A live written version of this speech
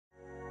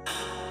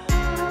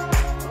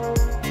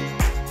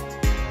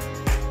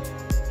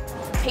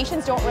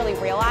patients don't really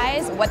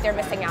realize what they're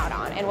missing out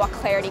on and what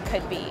clarity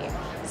could be.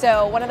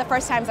 So one of the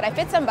first times that I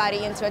fit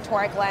somebody into a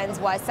toric lens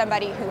was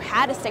somebody who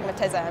had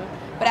astigmatism,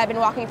 but had been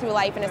walking through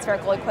life in a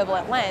spherical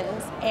equivalent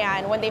lens,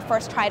 and when they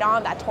first tried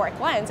on that toric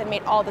lens, it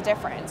made all the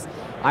difference.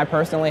 I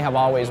personally have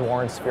always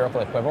worn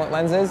spherical equivalent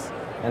lenses,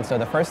 and so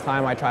the first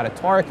time I tried a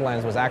toric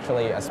lens was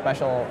actually a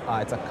special,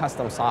 it's a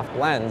custom soft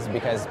lens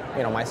because,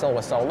 my sill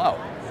was so low.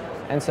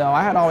 And so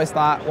I had always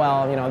thought,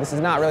 well, this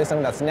is not really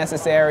something that's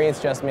necessary, it's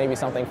just maybe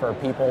something for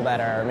people that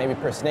are maybe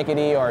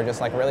persnickety or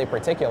just like really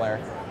particular.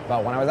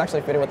 But when I was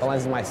actually fitted with the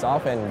lenses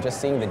myself and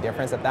just seeing the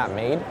difference that that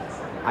made,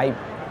 I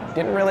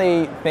didn't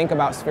really think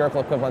about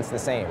spherical equivalents the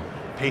same.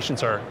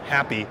 Patients are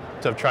happy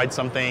to have tried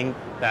something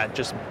that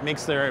just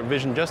makes their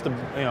vision just,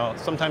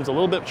 sometimes a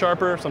little bit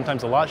sharper,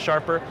 sometimes a lot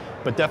sharper,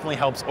 but definitely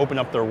helps open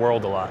up their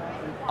world a lot.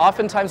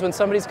 Oftentimes when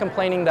somebody's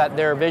complaining that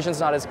their vision's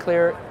not as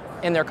clear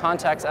in their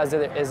contacts as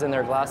it is in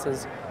their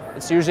glasses,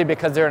 it's usually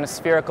because they're in a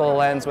spherical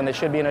lens when they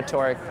should be in a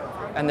toric,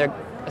 and their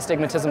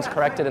astigmatism's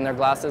corrected in their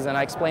glasses, and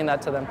I explain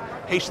that to them.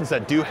 Patients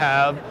that do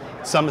have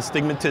some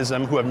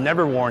astigmatism who have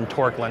never worn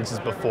toric lenses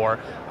before,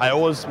 I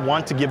always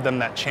want to give them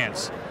that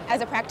chance.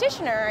 As a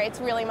practitioner, it's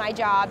really my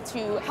job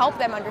to help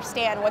them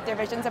understand what their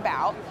vision's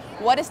about,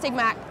 what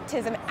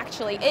astigmatism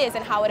actually is,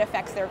 and how it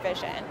affects their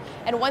vision.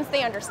 And once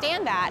they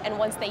understand that, and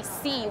once they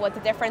see what the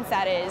difference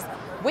that is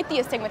with the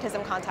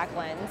astigmatism contact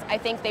lens, I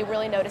think they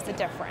really notice a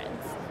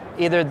difference.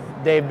 Either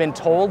they've been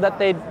told that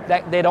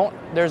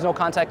there's no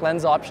contact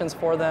lens options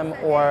for them,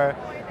 or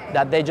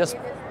that they just,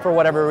 for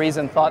whatever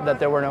reason, thought that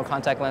there were no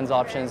contact lens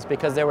options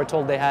because they were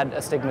told they had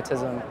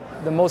astigmatism.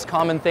 The most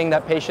common thing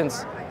that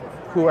patients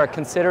who are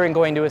considering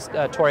going to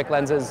toric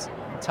lenses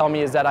tell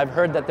me is that I've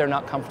heard that they're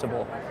not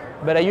comfortable.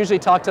 But I usually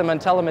talk to them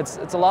and tell them it's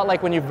a lot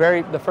like when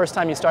the first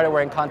time you started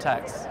wearing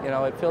contacts.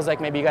 It feels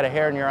like maybe you got a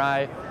hair in your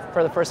eye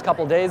for the first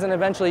couple days, and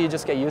eventually you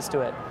just get used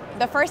to it.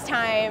 The first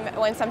time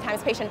when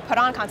sometimes patients put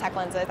on contact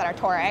lenses that are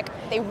toric,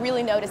 they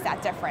really notice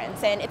that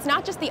difference. And it's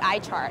not just the eye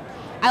chart.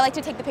 I like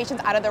to take the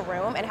patients out of the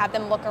room and have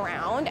them look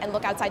around and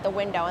look outside the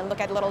window and look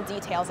at little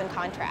details and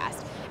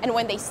contrast. And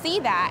when they see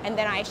that, and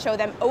then I show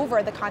them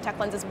over the contact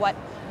lenses what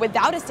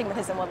without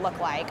astigmatism would look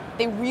like,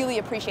 they really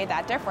appreciate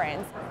that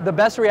difference. The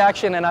best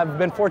reaction, and I've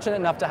been fortunate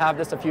enough to have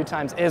this a few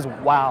times, is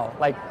wow.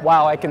 Like,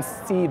 wow, I can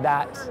see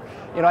that.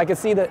 I can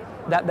see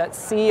that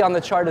C on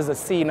the chart is a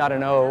C, not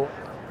an O.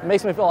 It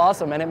makes me feel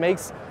awesome, and it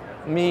makes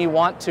me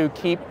want to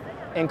keep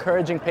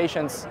encouraging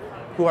patients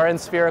who are in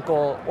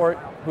spherical or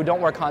who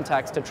don't wear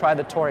contacts to try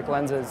the toric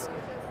lenses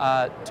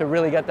to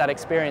really get that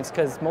experience,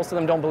 because most of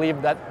them don't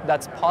believe that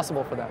that's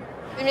possible for them.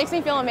 It makes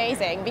me feel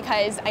amazing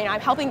because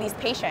I'm helping these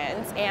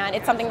patients, and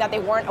it's something that they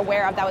weren't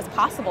aware of that was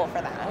possible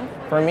for them.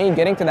 For me,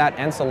 getting to that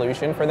end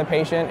solution for the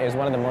patient is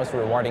one of the most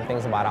rewarding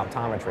things about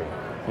optometry.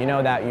 You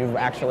know that you've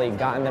actually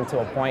gotten them to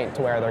a point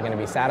to where they're going to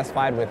be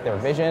satisfied with their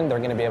vision, they're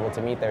going to be able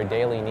to meet their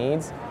daily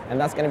needs, and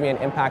that's going to be an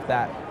impact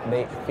that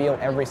they feel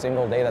every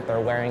single day that they're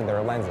wearing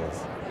their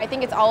lenses. I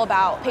think it's all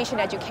about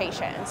patient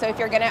education. So if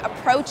you're going to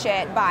approach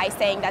it by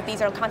saying that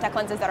these are contact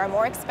lenses that are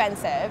more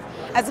expensive,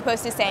 as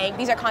opposed to saying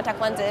these are contact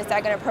lenses that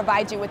are going to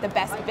provide you with the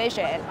best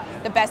vision,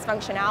 the best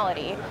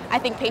functionality, I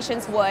think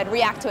patients would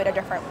react to it a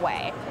different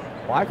way.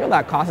 Well, I feel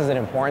that cost is an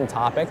important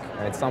topic,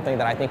 and it's something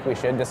that I think we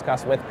should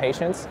discuss with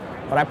patients,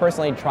 but I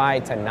personally try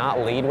to not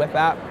lead with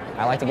that.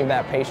 I like to give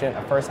that patient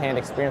a first-hand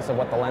experience of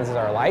what the lenses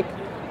are like,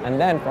 and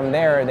then from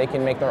there they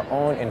can make their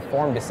own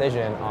informed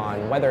decision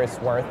on whether it's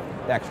worth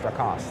the extra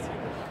cost.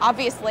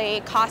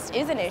 Obviously, cost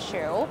is an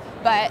issue,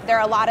 but there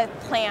are a lot of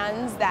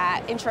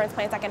insurance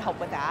plans that can help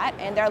with that,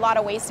 and there are a lot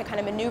of ways to kind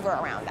of maneuver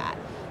around that.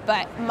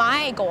 But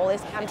my goal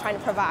is I'm trying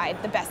to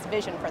provide the best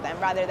vision for them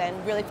rather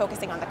than really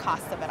focusing on the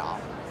cost of it all.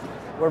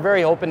 We're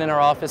very open in our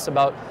office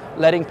about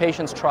letting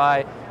patients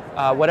try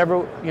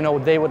whatever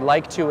they would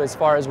like to, as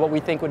far as what we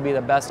think would be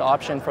the best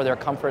option for their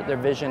comfort, their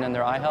vision, and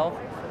their eye health.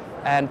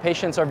 And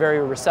patients are very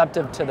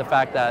receptive to the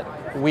fact that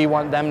we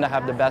want them to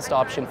have the best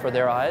option for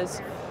their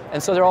eyes.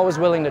 And so they're always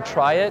willing to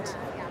try it.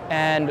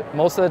 And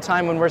most of the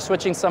time when we're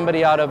switching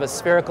somebody out of a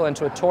spherical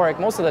into a toric,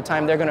 most of the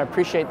time they're going to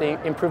appreciate the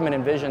improvement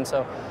in vision.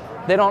 So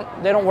they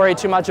don't worry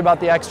too much about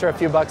the extra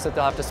few bucks that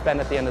they'll have to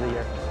spend at the end of the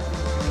year.